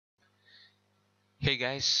Hey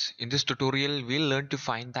guys, in this tutorial we'll learn to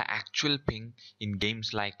find the actual ping in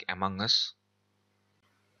games like Among Us.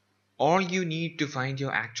 All you need to find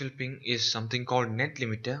your actual ping is something called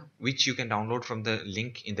Netlimiter, which you can download from the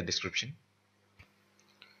link in the description.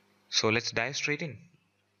 So let's dive straight in.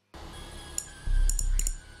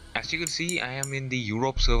 As you can see, I am in the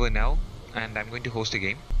Europe server now and I'm going to host a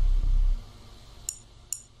game.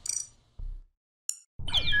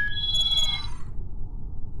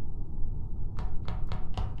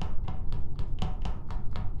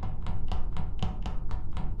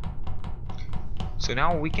 So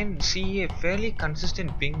now we can see a fairly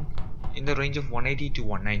consistent ping in the range of 180 to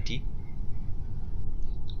 190.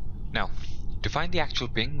 Now, to find the actual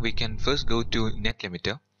ping, we can first go to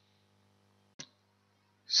Netlimiter.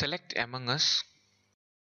 Select Among Us.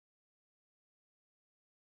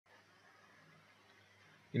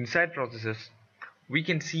 Inside processes, we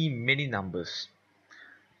can see many numbers.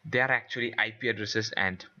 They are actually IP addresses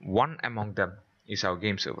and one among them is our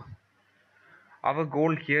game server. Our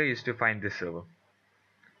goal here is to find this server.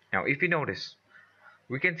 Now if you notice,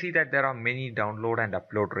 we can see that there are many download and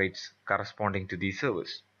upload rates corresponding to these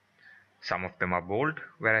servers. Some of them are bold,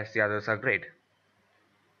 whereas the others are grayed.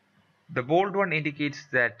 The bold one indicates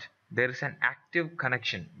that there is an active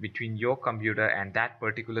connection between your computer and that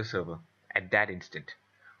particular server at that instant,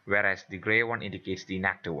 whereas the gray one indicates the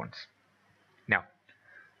inactive ones. Now,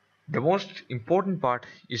 the most important part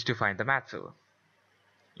is to find the match server.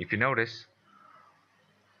 If you notice,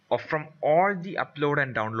 from all the upload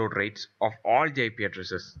and download rates of all the IP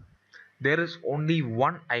addresses, there is only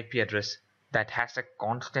one IP address that has a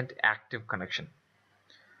constant active connection.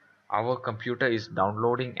 Our computer is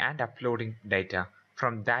downloading and uploading data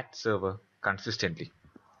from that server consistently.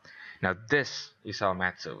 Now this is our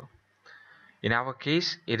match server. In our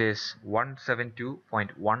case, it is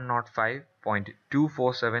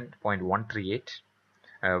 172.105.247.138.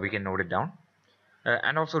 We can note it down.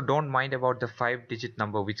 And also don't mind about the 5-digit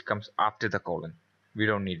number which comes after the colon. We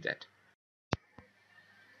don't need that.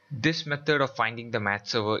 This method of finding the match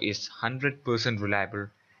server is 100%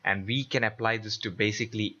 reliable and we can apply this to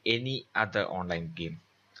basically any other online game.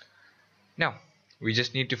 Now, we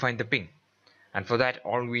just need to find the ping, and for that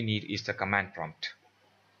all we need is the command prompt.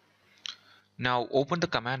 Now open the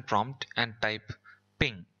command prompt and type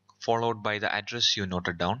ping followed by the address you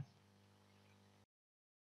noted down.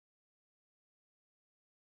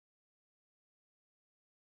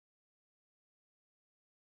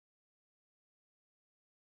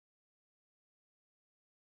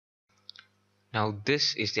 Now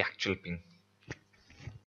this is the actual ping.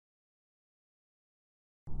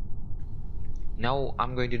 Now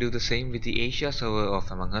I'm going to do the same with the Asia server of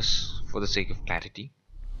Among Us for the sake of clarity.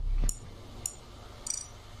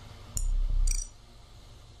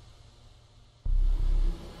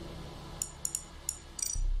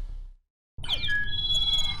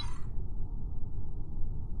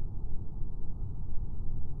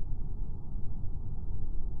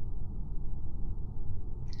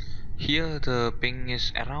 Here the ping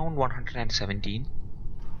is around 117.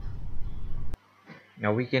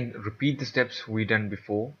 Now we can repeat the steps we done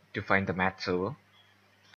before to find the match server.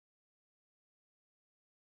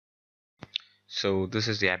 So this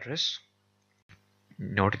is the address.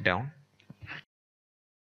 Note it down.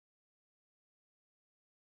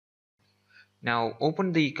 Now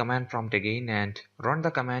open the command prompt again and run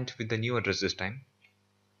the command with the new address this time.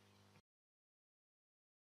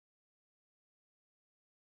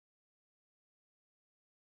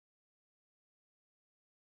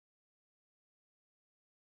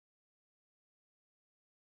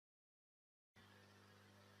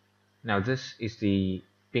 Now this is the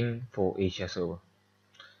ping for Asia server.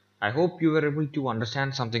 I hope you were able to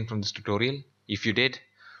understand something from this tutorial. If you did,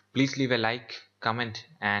 please leave a like, comment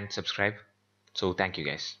and subscribe. So thank you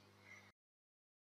guys.